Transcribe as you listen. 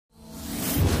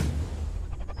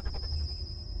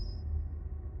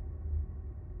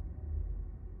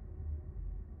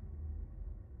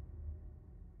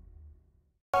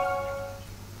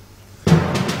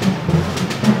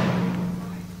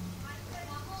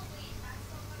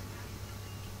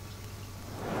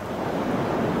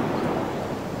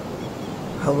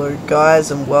Hello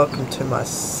guys, and welcome to my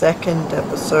second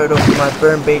episode of my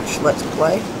Boom Beach Let's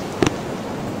Play.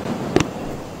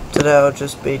 Today I'll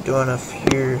just be doing a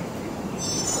few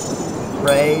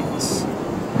raids.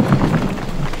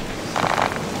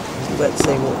 Let's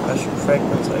see what mushroom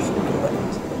fragments I should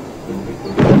collect.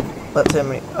 Let's see how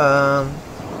many, oh,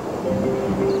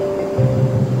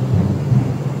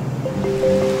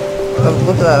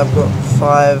 look at that, I've got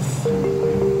 5,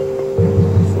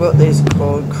 what these are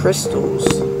called, crystals.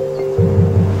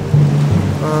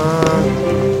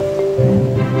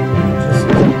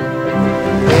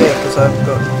 Yeah, because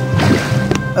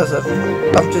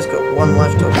I've just got 1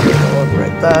 left to upgrade. I'll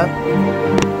upgrade that.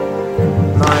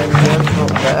 9 gems, not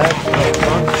bad, not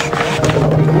much.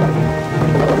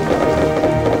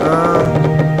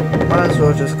 Might as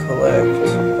well just collect.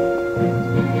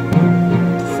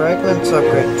 The fragments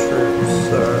upgrade troops,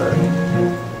 so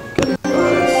get a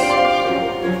price.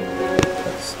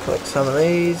 Let's collect some of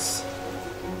these.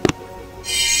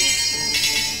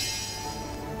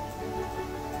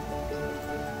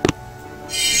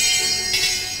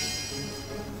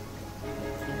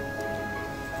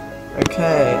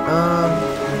 Okay, I'm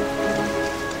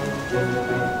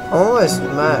almost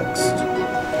maxed.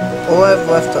 All I have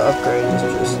left to upgrade is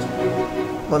just,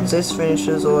 once this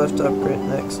finishes, all I have to upgrade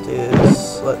next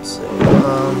is, let's see,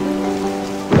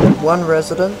 1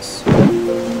 residence,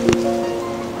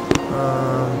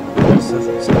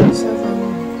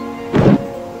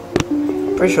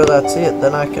 777, pretty sure that's it.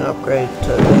 Then I can upgrade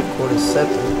to headquarters 7,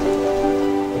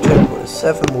 which headquarters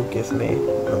 7 will give me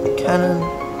another cannon,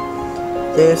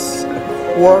 this,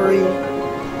 a quarry,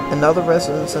 another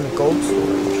residence, and a gold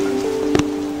storage.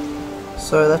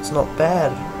 So that's not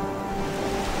bad.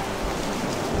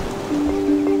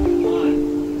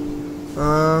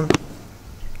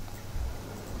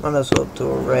 Might as well do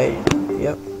a raid.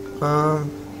 Yep.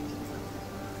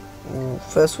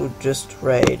 First we'll just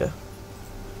raid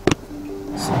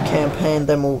some campaign,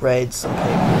 then we'll raid some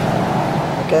people.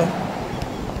 Okay?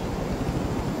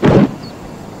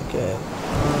 Okay.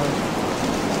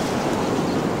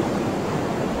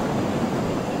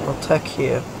 I'll attack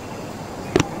here.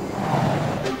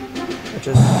 I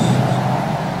just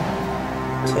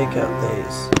take out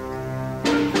these.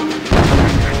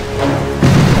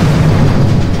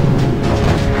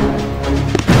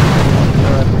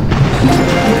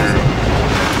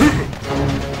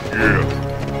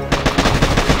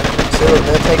 So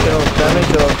they're taking all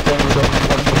damage of them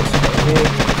here.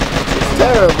 It's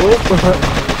terrible.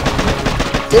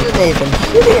 Didn't even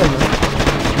hit him.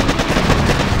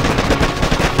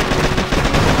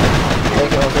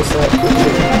 Taking all this out.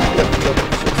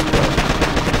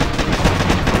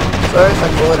 Sorry if I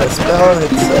call it a spell,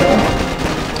 it's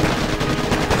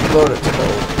what it's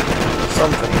called.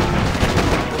 Something.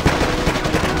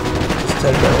 Just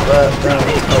take all that, then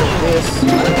let's go with this.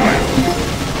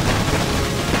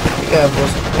 Okay, I've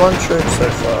lost 1 troop so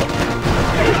far.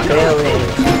 Barely.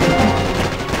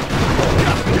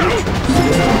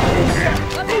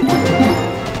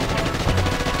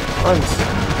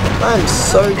 I'm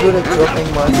so good at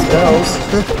dropping my spells.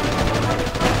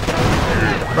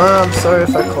 I'm sorry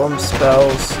if I call them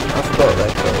spells. I forgot what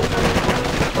they're called.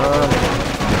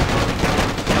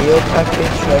 Heal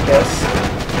package, I guess.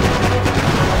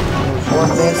 We've won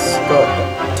this. Got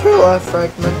 2 life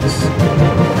fragments.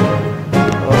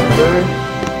 I'll do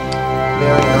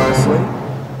very nicely.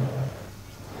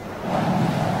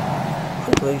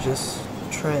 Quickly just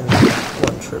train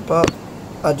 1 troop up.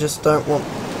 I just don't want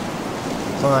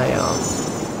my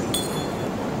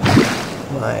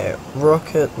my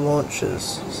rocket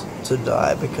launchers to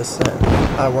die, because then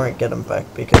I won't get them back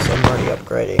because I'm already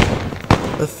upgrading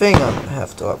the thing I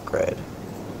have to upgrade.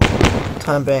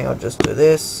 Time being, I'll just do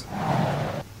this.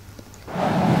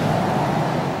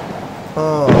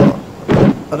 Oh,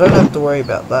 I don't have to worry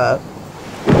about that.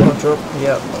 I'll drop,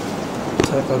 yeah,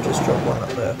 I'll just drop 1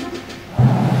 up there.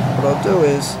 What I'll do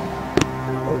is,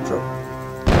 I'll drop,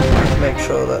 make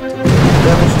sure that doesn't do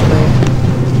damage to me.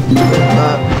 Drop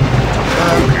that.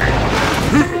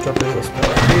 Drop a little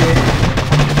spell here.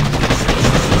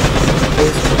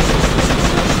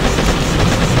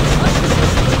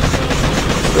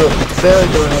 So it's barely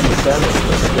doing any damage,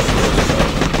 but it's getting really spell.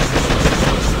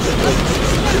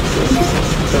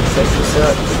 Let's check this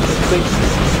out quickly.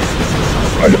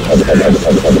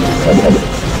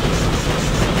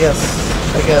 Yes,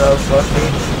 again I was lucky.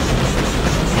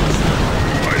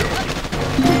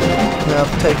 Now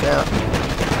I've taken out.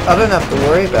 I don't have to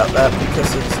worry about that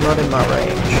because it's not in my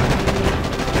range.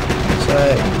 So,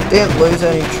 didn't lose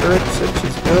any troops, which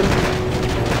is good.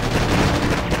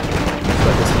 So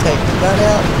I just take that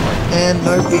out, and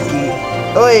no biggie.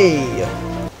 Oi!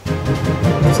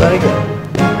 What's that again?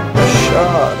 A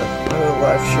shard. A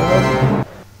life shard.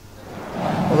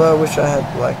 Although I wish I had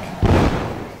like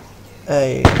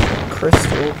a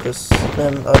crystal, because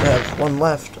then I'd have one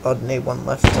left. I'd need one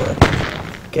left to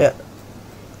get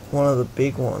one of the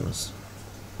big ones.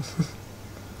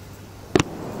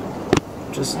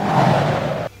 Just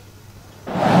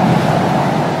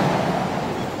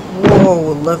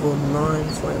whoa, level 9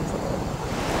 flamethrower.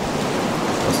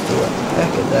 Let's do a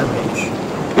heck of damage.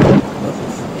 Level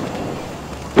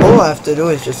 4. All I have to do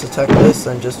is just attack this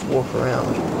and just walk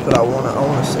around. But I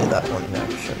wanna see that one in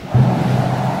action.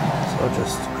 So I'll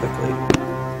just quickly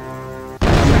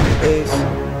do these.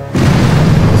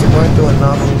 Because it won't do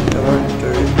enough. It won't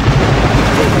do.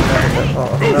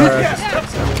 Oh no!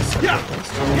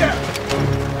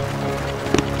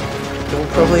 It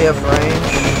will probably have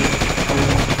range.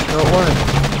 No, it won't.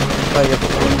 Oh, yeah,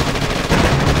 but won't.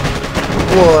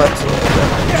 Whoa, that's a lot of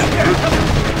damage.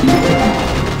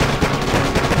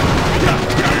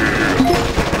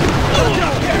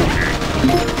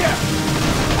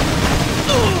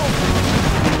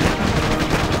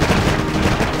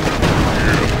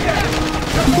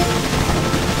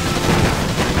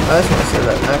 I just want to say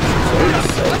that action, so I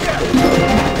just say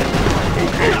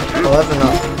I'll have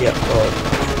enough. Yep, God.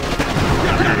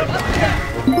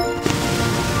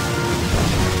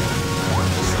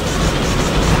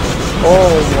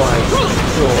 Oh my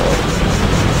god.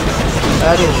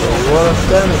 That is a lot of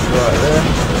damage right there.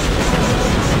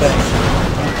 Okay.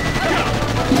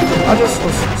 I just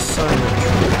lost so many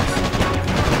troops.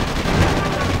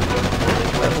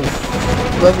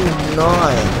 Level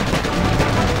 9.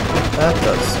 That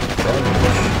does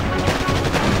damage.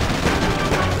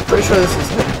 Pretty sure this is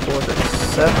headquarters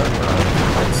 7, right?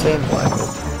 It seemed like it.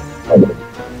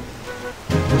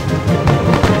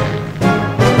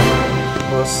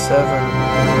 Or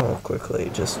 7 more quickly,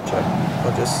 just check.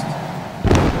 I'll just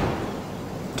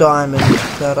diamond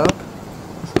that up.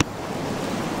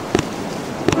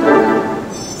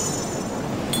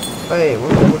 Hey,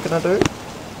 what can I do?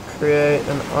 Create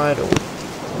an idol.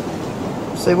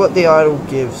 See what the idol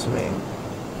gives me.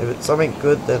 If it's something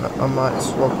good, then I might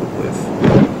swap it with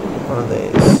one of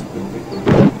these.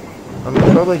 I'm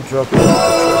probably dropping the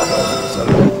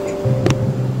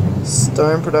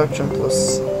stone production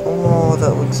plus. Oh,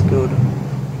 that looks good.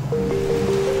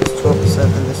 It's 12%,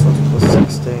 and this one's plus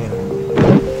 16. I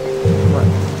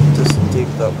might just dig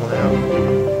that one out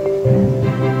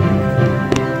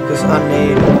because I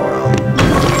need more.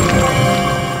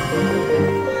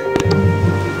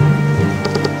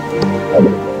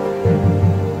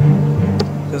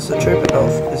 Because the trooper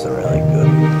health isn't really good.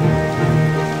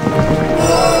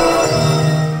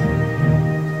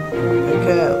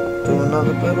 Okay, I'll do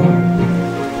another battle.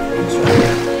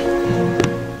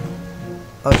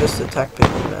 I'll just attack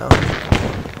people now.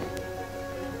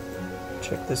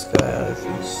 Check this guy out if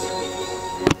he's...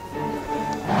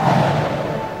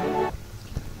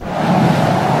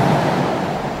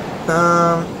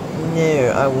 No,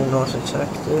 I will not attack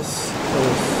this.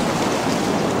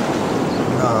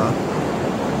 Nah.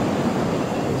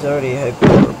 He's already a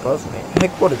headquarter above me.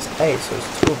 Headquarters 8, so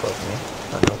it's 2 above me.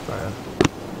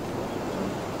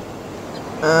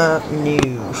 Not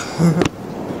new.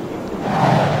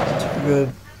 Too good.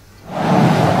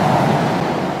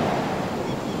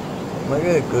 I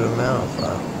get a good amount of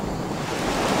that.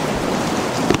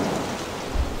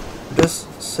 Just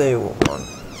say what one.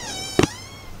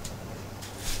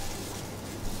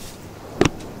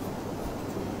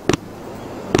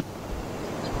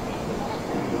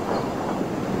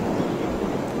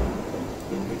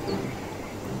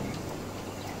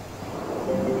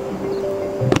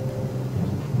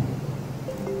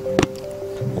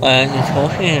 Why aren't you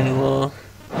talking anymore?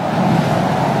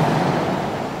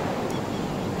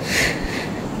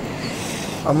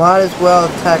 I might as well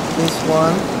attack this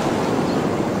one.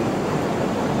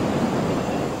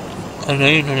 I know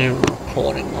you're not even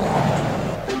recording one.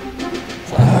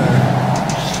 So,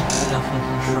 nothing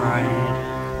to trade.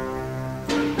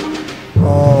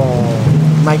 Oh,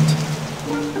 mate.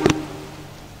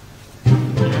 You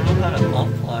never got an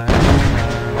offline.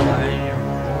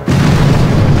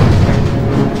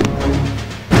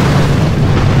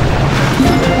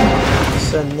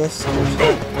 Send this to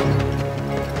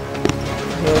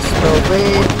yes, no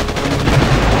lead.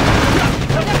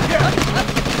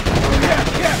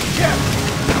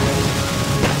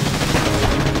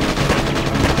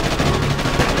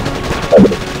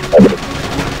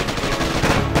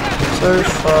 So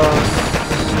fast.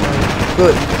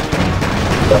 Good.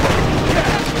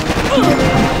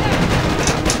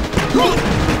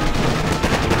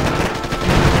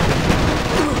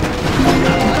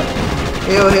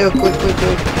 Heal, quick.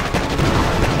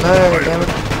 No, damn it.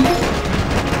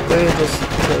 We're just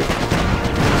take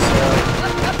this out.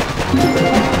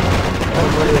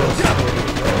 Nobody else to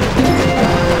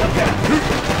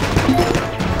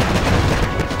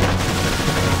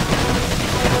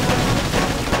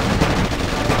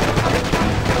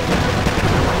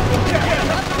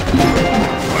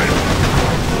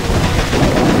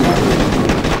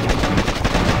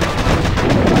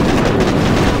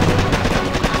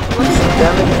How much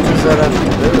damage does that have to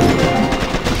do?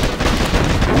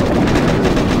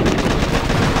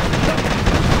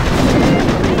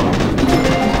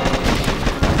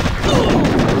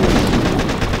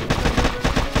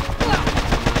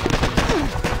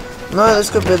 No, this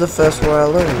could be the first war I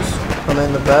lose. I'm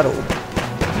in the battle.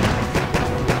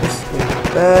 This is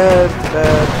bad,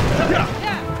 bad, bad.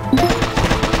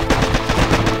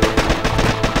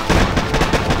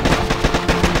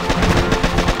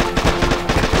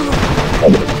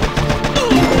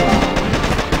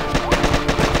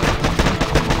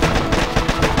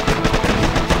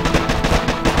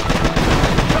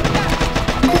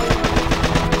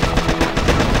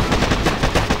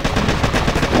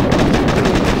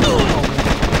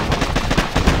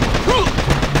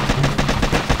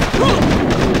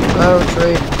 No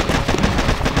retreat.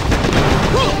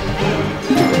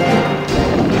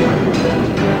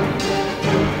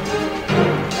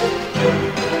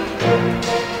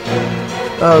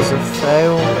 That was a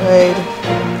fail made.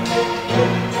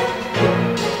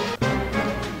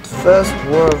 First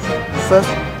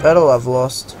battle I've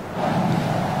lost.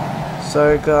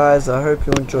 So guys, I hope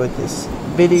you enjoyed this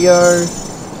video.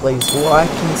 Please like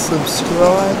and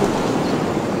subscribe.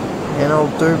 And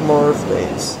I'll do more of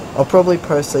these. I'll probably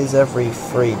post these every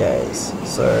 3 days,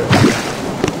 so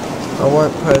I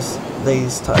won't post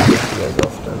these type of videos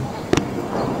often.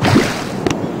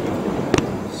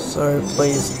 So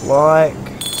please like,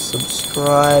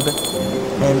 subscribe,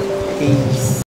 and peace.